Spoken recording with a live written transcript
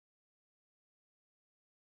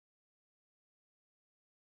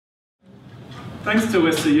Thanks to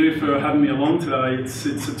SCU for having me along today. It's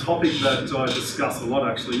a topic that I discuss a lot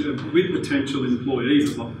actually with potential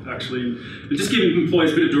employees actually, and just giving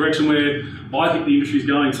employees a bit of direction where I think the industry is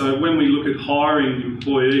going. So when we look at hiring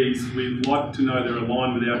employees, we like to know they're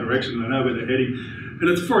aligned with our direction, they know where they're heading. And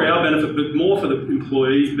it's for our benefit, but more for the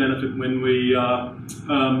employees' benefit when we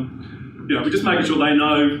we're just making sure they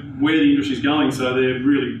know where the industry is going, so they're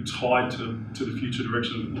really tied to the future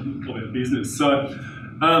direction of our business. So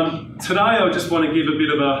today I just want to give a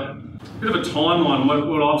bit of a timeline of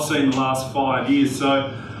what I've seen in the last 5 years.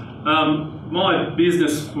 So my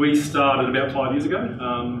business we started about 5 years ago.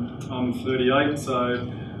 I'm 38, so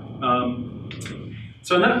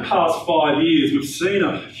in that past 5 years we've seen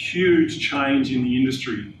a huge change in the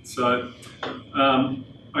industry. So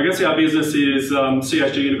I guess our business is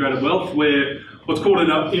CHG Integrated Wealth. We're what's called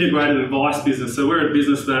an integrated advice business. So we're a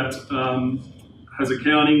business that has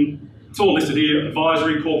accounting. It's all listed here: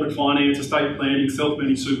 advisory, corporate finance, estate planning,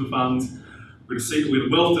 self-managed super funds. We've got a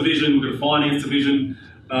wealth division, we've got a finance division,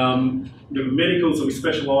 we've got medical, so we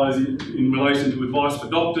specialise in relation to advice for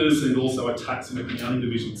doctors, and also a tax and accounting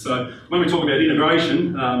division. So when we talk about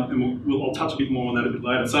integration, and I'll touch a bit more on that a bit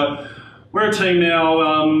later. So we're a team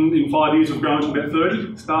now, in 5 years we've grown to about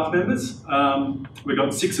 30 staff members. We've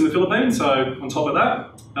got 6 in the Philippines, so on top of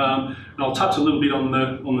that. And I'll touch a little bit on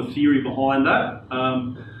the theory behind that.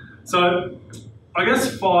 So I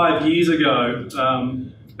guess 5 years ago,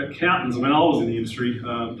 accountants, when I was in the industry,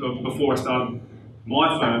 before I started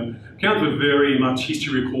my firm, accountants were very much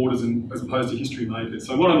history recorders as opposed to history makers.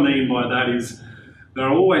 So what I mean by that is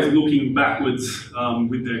they're always looking backwards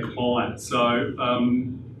with their clients. So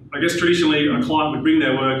I guess traditionally a client would bring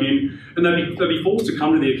their work in and they'd be forced to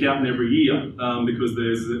come to the accountant every year because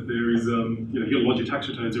there is you'll lodge your tax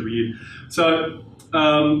returns every year. So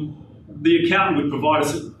the accountant would provide a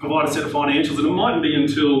set of financials, and it mightn't be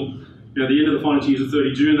until the end of the financial year,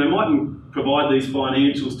 30 June, they mightn't provide these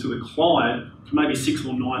financials to the client for maybe 6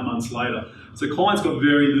 or 9 months later. So clients got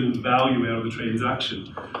very little value out of the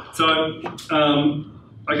transaction. So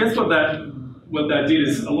I guess what that did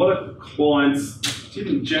is a lot of clients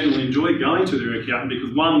didn't generally enjoy going to their accountant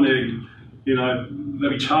because one, they'd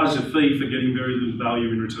be charged a fee for getting very little value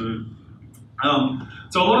in return.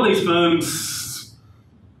 So a lot of these firms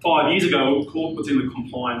 5 years ago were caught what's in the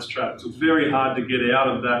compliance trap. So it's very hard to get out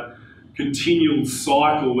of that continual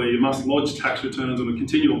cycle where you must lodge tax returns on a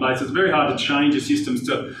continual basis. It's very hard to change your systems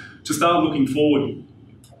to start looking forward.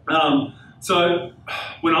 So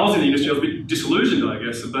when I was in the industry, I was a bit disillusioned, I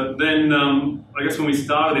guess. But then I guess when we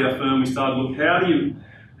started our firm, we started to look, how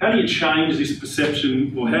do you change this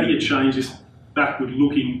perception, or how do you change this backward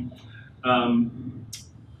looking and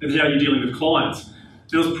how you're dealing with clients?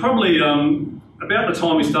 It was probably about the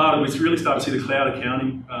time we started, we really started to see the cloud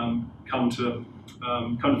accounting come to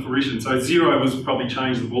fruition. So Xero was probably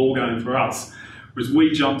changed the ball game for us, whereas we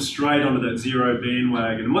jumped straight onto that Xero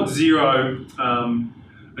bandwagon. And what Xero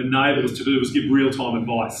enabled us to do was give real-time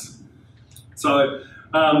advice. So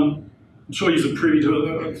I'm sure most of you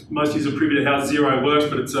are privy to how Xero works,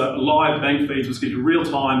 but it's a live bank feeds which gives you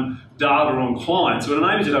real-time data on clients. So it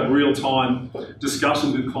enables you to have real-time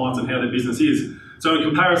discussions with clients on how their business is. So in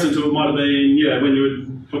comparison to it might have been, when you were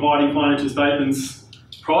providing financial statements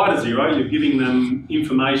prior to Xero, you're giving them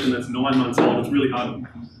information that's 9 months old. It's really hard.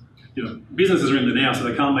 Businesses are in the now, so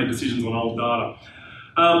they can't make decisions on old data.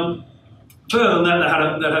 Further than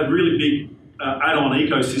that, they had really big add-on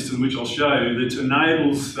ecosystem, which I'll show you, that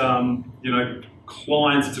enables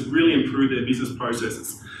clients to really improve their business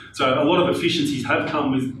processes. So a lot of efficiencies have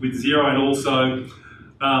come with Xero, and also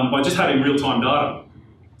by just having real-time data.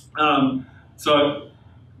 So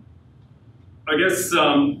I guess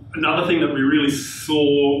another thing that we really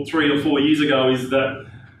saw 3 or 4 years ago is that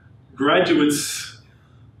graduates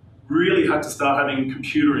really had to start having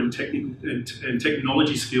computer and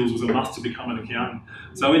technology skills was a must to become an accountant.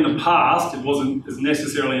 So in the past, it wasn't as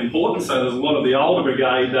necessarily important, so there's a lot of the older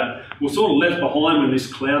brigade that were sort of left behind when this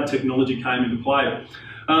cloud technology came into play.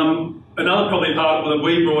 Another probably part that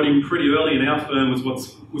we brought in pretty early in our firm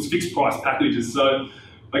was fixed price packages. So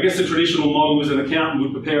I guess the traditional model was an accountant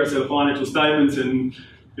would prepare a set of financial statements and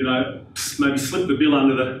maybe slip the bill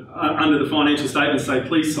under the financial statement, say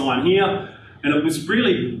please sign here, and it was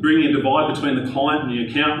really bringing a divide between the client and the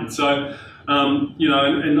accountant. So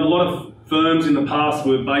and a lot of firms in the past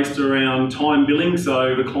were based around time billing.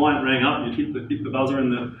 So the client rang up, you'd hit the buzzer,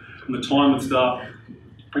 and the time would start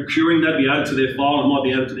accruing. That'd be added to their file and might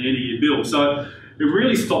be added to the end of your bill. So it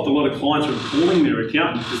really stopped a lot of clients from calling their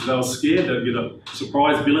accountant because they were scared they'd get a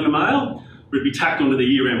surprise bill in the mail, or it'd be tacked onto the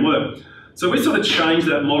year-end work. So we sort of changed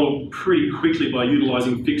that model pretty quickly by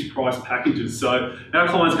utilising fixed price packages. So our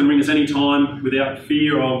clients can ring us anytime without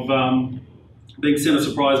fear of being sent a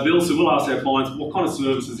surprise bill. So we'll ask our clients what kind of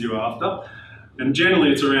services you're after. And generally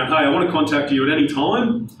it's around, hey, I want to contact you at any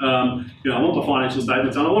time. You know, I want my financial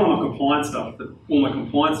statements done. I want all my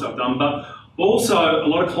compliance stuff done. But also, a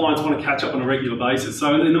lot of clients want to catch up on a regular basis.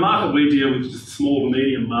 So in the market we deal with, just small to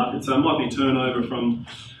medium market. So it might be turnover from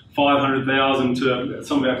 500,000 to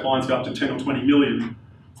some of our clients go up to 10 or 20 million.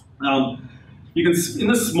 You can, in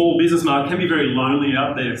the small business market, it can be very lonely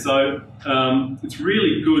out there. So it's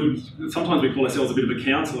really good. Sometimes we call ourselves a bit of a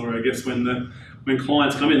counsellor, I guess, when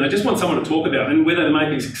clients come in. They just want someone to talk about and whether they're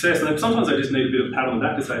making success. And sometimes they just need a bit of a pat on the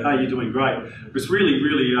back to say, hey, you're doing great. It's really,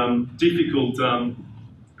 really difficult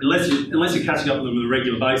unless you're catching up with them on a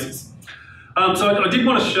regular basis. So I did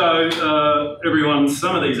want to show everyone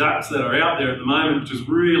some of these apps that are out there at the moment, which has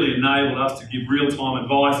really enabled us to give real-time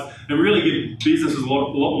advice and really give businesses a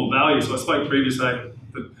lot more value. So I spoke previously that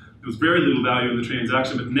there was very little value in the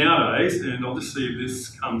transaction, but nowadays, and I'll just see if this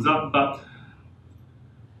comes up, but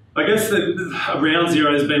I guess that around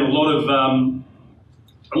Xero there's been a lot of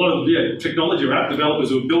technology or app developers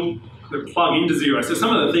who have built that plug into Xero. So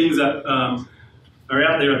some of the things that are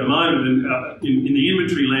out there at the moment and in the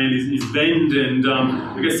inventory land is Vend, and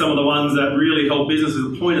I guess some of the ones that really help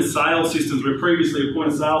businesses, point of sale systems, where previously a point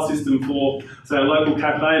of sale system for, say, a local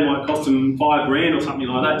cafe might cost them $5,000 or something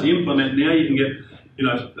like that to implement. Now you can get,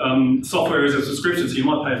 software as a subscription, so you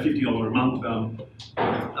might pay a $50 a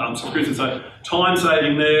month subscription. So time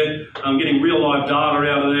saving there, getting real live data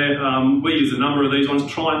out of there. We use a number of these ones.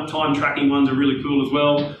 Time tracking ones are really cool as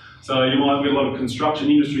well. So you might get a lot of construction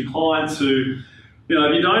industry clients who,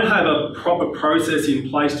 if you don't have a proper process in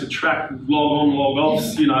place to track log on, log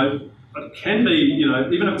offs, it can be,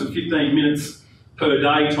 even if it's 15 minutes per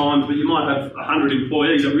day times, but you might have 100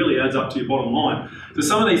 employees, it really adds up to your bottom line. So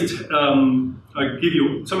some of these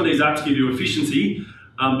apps give you efficiency,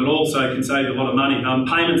 but also can save you a lot of money.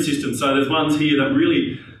 Payment systems, so there's ones here that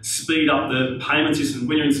really speed up the payment system.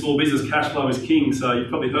 When you're in small business, cash flow is king, so you've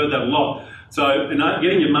probably heard that a lot. So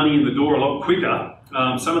getting your money in the door a lot quicker.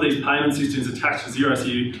 Some of these payment systems attached to Xero, so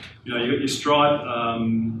you got your Stripe,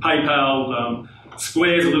 PayPal,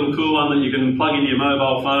 Square's a little cool one that you can plug into your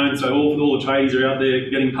mobile phone, so all the tradies are out there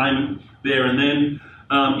getting payment there and then.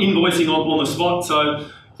 Invoicing on the spot, so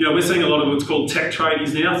we're seeing a lot of what's called tech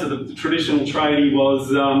tradies now. So the traditional tradie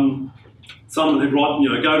was someone who'd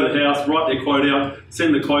go to the house, write their quote out,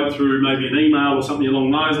 send the quote through maybe an email or something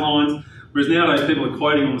along those lines. Whereas nowadays people are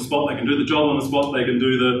quoting on the spot, they can do the job on the spot, they can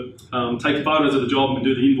do take photos of the job and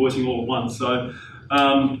do the invoicing all at once. So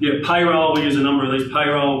payroll, we use a number of these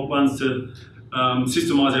payroll ones to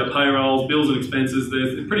systemise our payrolls, bills and expenses.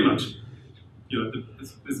 There's pretty much,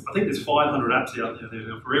 I think there's 500 apps out there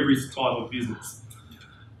now for every type of business.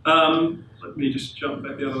 Let me just jump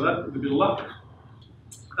back out of that with a bit of luck.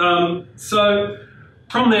 So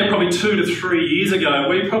from there, probably 2 to 3 years ago,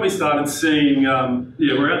 we probably started seeing,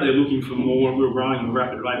 we're out there looking for more, we're growing at a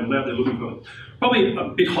rapid rate, and we're out there looking for probably a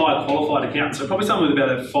bit higher qualified accountants. So probably someone with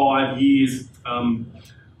about a 5 years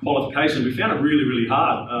qualification. We found it really, really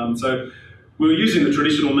hard. So we were using the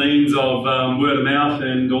traditional means of word of mouth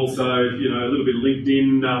and also, a little bit of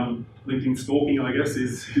LinkedIn. LinkedIn stalking, I guess,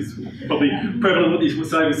 is probably prevalent. What you would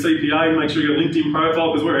say with CPA, make sure you got a LinkedIn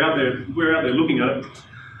profile because we're out there looking at it.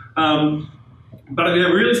 But we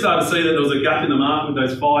really started to see that there was a gap in the market with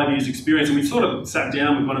those 5 years experience, and we sort of sat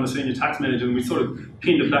down with one of the senior tax managers and we sort of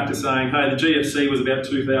pinned it back to saying, hey, the GFC was about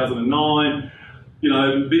 2009,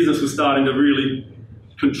 business was starting to really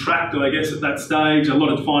contract, I guess, at that stage. A lot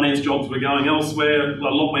of finance jobs were going elsewhere, a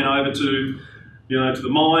lot went over to to the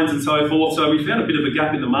mines and so forth. So we found a bit of a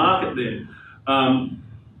gap in the market there.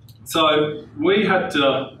 So we had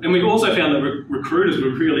to, and we've also found that recruiters were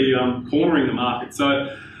really cornering the market. So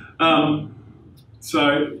as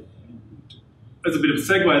a bit of a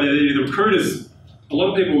segue there, the recruiters, a lot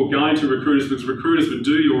of people were going to recruiters because recruiters would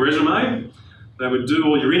do your resume, they would do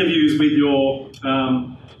all your interviews with your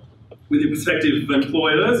prospective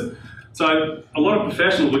employers. So a lot of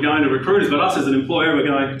professionals were going to recruiters, but us as an employer were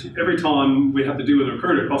going, every time we have to deal with a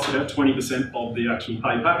recruiter, it costs about 20% of the actual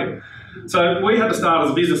pay packet. So we had to start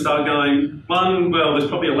as a business, start going, one, well, there's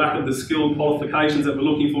probably a lack of the skilled qualifications that we're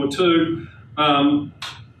looking for. Two,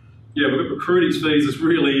 we've got recruiting fees that's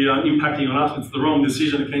really impacting on us. It's the wrong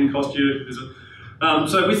decision, it can cost you.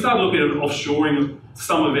 So we started looking at offshoring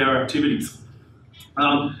some of our activities.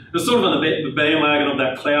 It's sort of on the bandwagon of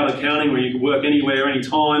that cloud accounting where you can work anywhere,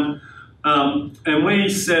 anytime. And we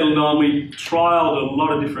settled on, we trialled a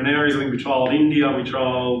lot of different areas. I think we trialled India, we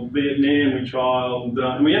trialled Vietnam,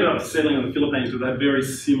 and we ended up settling on the Philippines because they had very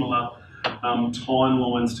similar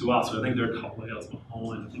timelines to us. So I think they're a couple of hours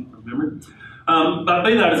behind, I think, from memory. But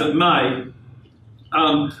be that as it may,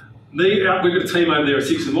 we've got a team over there at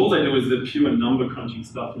Six, and all they do is the pure number crunching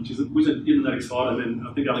stuff, which isn't that exciting. And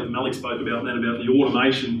I think Malik spoke about that, about the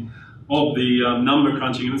automation of the number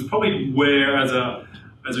crunching, and it's probably where, as a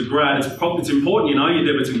grad, it's important you know your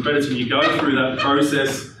debits and credits and you go through that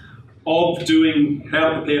process of doing how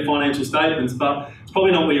to prepare financial statements, but it's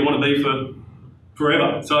probably not where you want to be for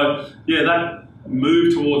forever. So yeah, that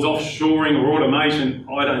move towards offshoring or automation,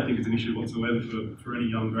 I don't think it's an issue whatsoever for any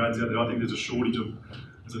young grads out there. I think there's a shortage of,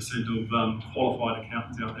 as I said, of qualified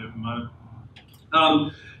accountants out there at the moment.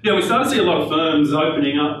 Yeah, we started to see a lot of firms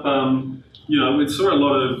opening up. We saw a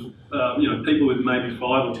lot of people with maybe 5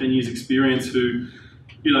 or 10 years experience who,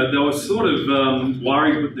 they were sort of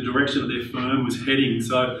worried with the direction that their firm was heading.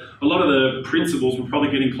 So a lot of the principals were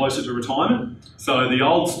probably getting closer to retirement. So the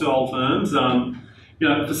old style firms,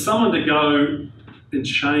 for someone to go and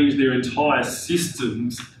change their entire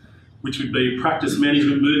systems, which would be practice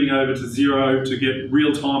management, moving over to Xero to get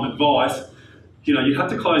real-time advice, you'd have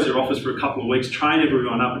to close your office for a couple of weeks, train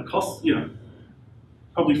everyone up. It costs,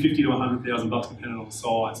 probably $50,000 to $100,000 depending on the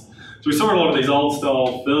size. So we saw a lot of these old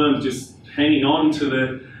style firms just hanging on to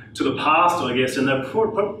the past, I guess, and they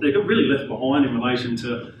got really left behind in relation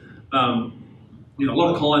to, a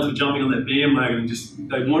lot of clients were jumping on that bandwagon and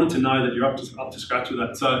they wanted to know that you're up to scratch with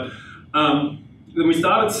that. So then we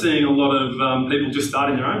started seeing a lot of people just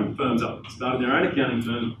starting their own firms up, starting their own accounting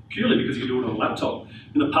firms, purely because you do it on a laptop.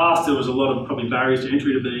 In the past, there was a lot of probably barriers to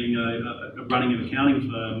entry to being running an accounting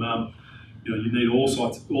firm. You need all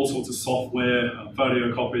sorts of software,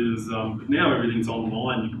 photocopiers, but now everything's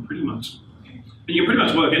online. You can pretty much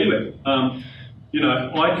work anywhere.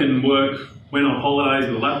 I can work when on holidays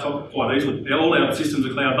with a laptop quite easily. All our systems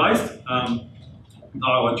are cloud-based.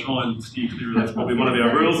 Though I try and steer clear of that's probably one of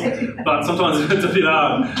our rules, but sometimes it's a bit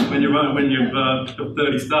hard when you've got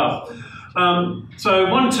 30 staff. So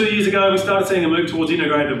 1 or 2 years ago, we started seeing a move towards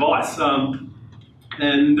integrated advice,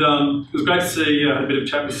 and it was great to see a bit of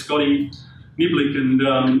chat with Scotty Niblick, and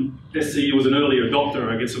SCU was an early adopter,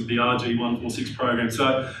 I guess, of the RG146 program.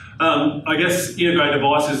 So I guess integrated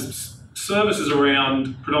advice services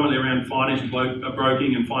predominantly around financial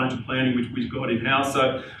broking and financial planning, which we've got in-house.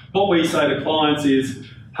 So what we say to clients is,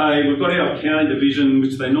 hey, we've got our accounting division,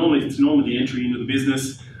 which it's normally the entry into the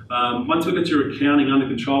business. Once we've got your accounting under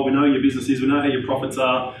control, we know your business is, we know how your profits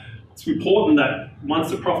are. It's important that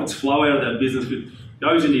once the profits flow out of that business, it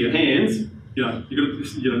goes into your hands.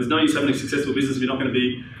 There's no use having a successful business if you're not going to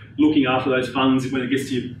be looking after those funds when it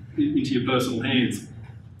gets into your personal hands.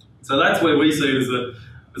 So that's where we see it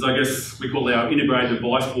as I guess we call our integrated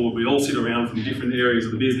advice board. We all sit around from different areas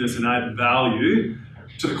of the business and add value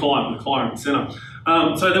to the client, with the client at the centre.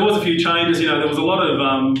 So there was a few changes. There was a lot of,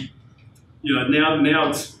 now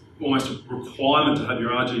it's almost a requirement to have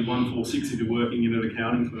your RG146 if you're working in an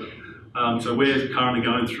accounting firm. So we're currently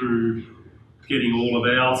going through getting all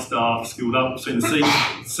of our staff skilled up. We've seen the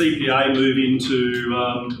CPA move into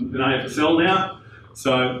an AFSL now.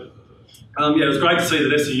 So it was great to see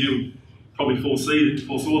that SCU probably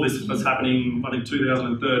foresaw this was happening, I think,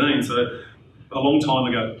 2013, so a long time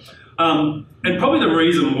ago. And probably the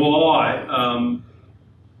reason why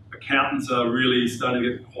accountants are really starting to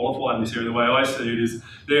get qualified in this area, the way I see it, is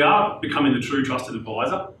they are becoming the true trusted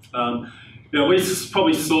advisor. We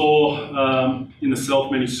probably saw in the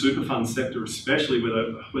self-managed super fund sector, especially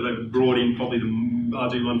where they brought in probably the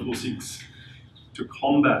RG146 to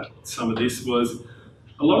combat some of this, was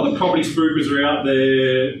a lot of the property spookers are out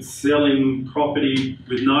there selling property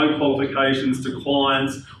with no qualifications to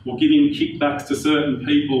clients or giving kickbacks to certain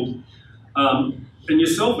people. And your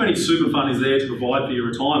self-managed super fund is there to provide for your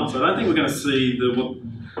retirement. So I don't think we're going to see the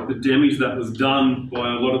damage that was done by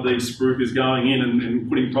a lot of these spookers going in and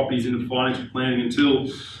putting properties into financial planning until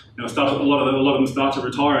a lot of them start to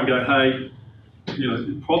retire and go, hey,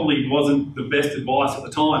 it probably wasn't the best advice at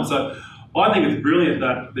the time. So I think it's brilliant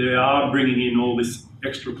that they are bringing in all this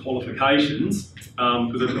extra qualifications,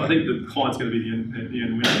 because I think the client's going to be the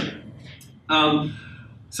end winner.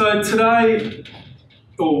 So today,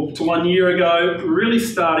 or to 1 year ago, we're really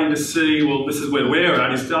starting to see, well, this is where we're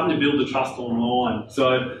at, is starting to build the trust online.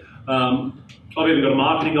 So I've even got a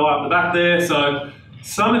marketing guy up the back there. So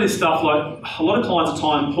some of this stuff, like a lot of clients are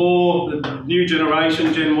time poor, the new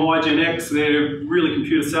generation, Gen Y, Gen X, they're really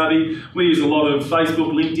computer savvy. We use a lot of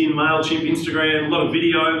Facebook, LinkedIn, MailChimp, Instagram, a lot of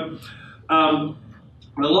video.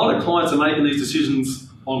 And a lot of clients are making these decisions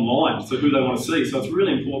online, so who they want to see. So it's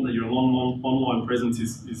really important that your online presence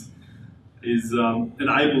is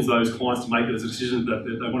enables those clients to make those decisions that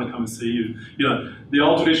they want to come and see you. You know, the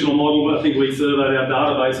old traditional model, I think we surveyed our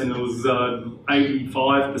database and it was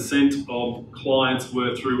 85% of clients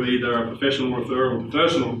were through either a professional referral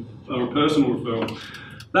or a personal referral.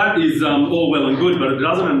 That is all well and good, but it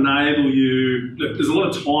doesn't enable you. There's a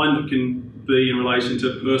lot of time that can be in relation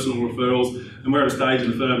to personal referrals, and we're at a stage in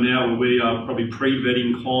the firm now where we are probably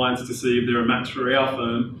pre-vetting clients to see if they're a match for our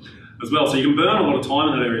firm as well. So you can burn a lot of time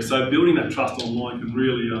in that area. So building that trust online can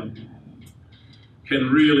really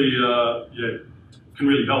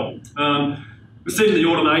help. We're seeing the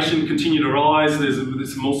automation continue to rise. There's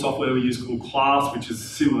some more software we use called Class, which is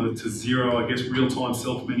similar to Xero, I guess, real-time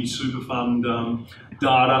self-managed super fund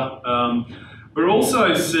data. We're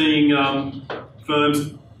also seeing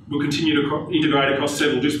firms will continue to integrate across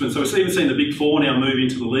several disciplines. So we've even seen the Big Four now move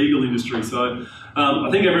into the legal industry. So I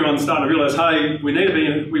think everyone's starting to realise, hey, we need to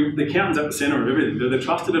be, the accountant's at the centre of everything. They're the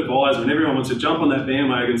trusted advisor, and everyone wants to jump on that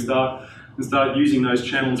bandwagon and start using those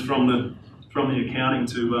channels from the accounting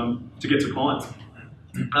to get to clients.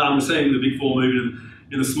 We're seeing the Big Four moving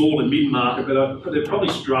in the small and mid market, but they're probably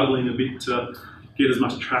struggling a bit to get as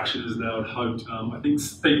much traction as they would hoped. I think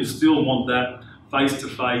people still want that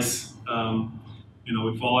face-to-face,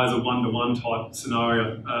 advisor one-to-one type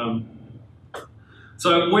scenario.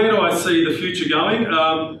 So where do I see the future going?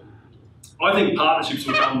 I think partnerships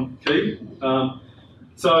will become key.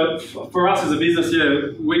 So for us as a business,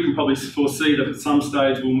 we can probably foresee that at some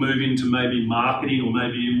stage we'll move into maybe marketing or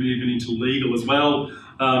maybe even into legal as well.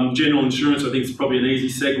 General insurance, I think, is probably an easy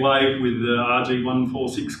segue with the RG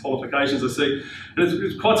 146 qualifications I see. And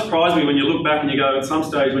it's quite surprised me when you look back and you go, at some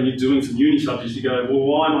stage when you're doing some uni subjects, you go, well,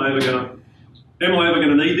 why am I ever going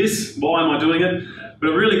to need this? Why am I doing it? But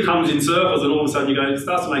it really comes in circles, and all of a sudden you go, it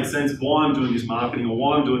starts to make sense why I'm doing this marketing or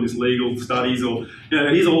why I'm doing this legal studies, or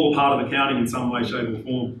it is all part of accounting in some way, shape, or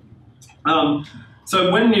form. So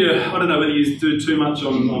when I don't know whether you do too much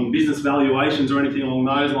on business valuations or anything along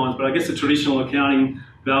those lines, but I guess the traditional accounting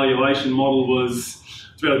valuation model was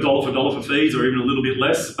it's about $1 for fees or even a little bit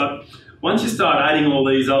less. But once you start adding all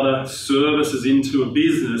these other services into a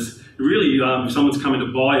business, really, if someone's coming to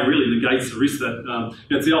buy, it really negates the risk that,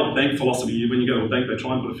 it's the old bank philosophy. When you go to a bank, they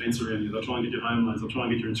try and put a fence around you. They'll try and get your home loans. They'll try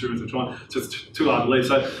and get your insurance. So it's too hard to leave.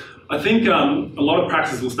 So I think a lot of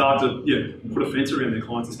practices will start to put a fence around their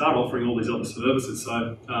clients and start offering all these other services.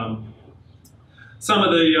 So some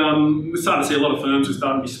of we're starting to see a lot of firms who are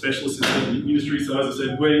starting to be specialists in the industry. So as I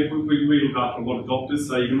said, we look after a lot of doctors.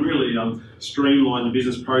 So you can really streamline the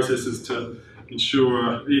business processes to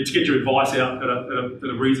ensure, to get your advice out at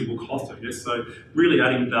a reasonable cost, I guess. So really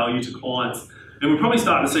adding value to clients. And we're probably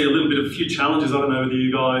starting to see a few challenges. I don't know whether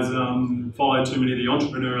you guys follow too many of the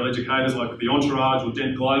entrepreneurial educators like the Entourage or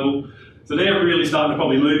Dent Global. So they're really starting to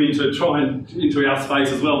probably move into our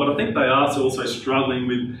space as well. But I think they are also struggling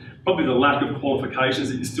with probably the lack of qualifications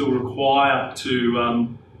that you still require to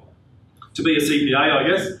be a CPA, I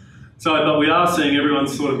guess. So, but we are seeing everyone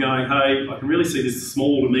sort of going, hey, I can really see this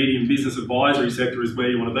small to medium business advisory sector is where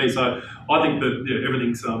you want to be. So I think that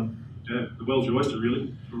everything's, the world's your oyster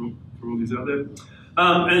really for all these out there.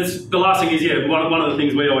 And it's, the last thing is, one of the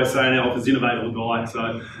things we always say in our office is innovate or die.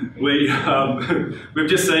 So we've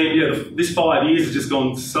just seen, this 5 years has just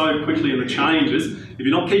gone so quickly in the changes. If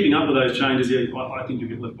you're not keeping up with those changes, I think you'll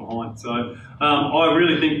get left behind. So I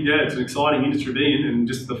really think, it's an exciting industry to be in, and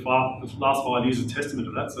just the last 5 years is a testament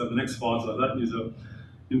to that. So the next 5 like that is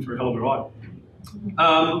in for a hell of a ride.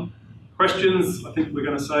 Questions, I think we're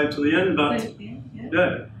going to save to the end, but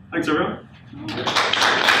thanks everyone.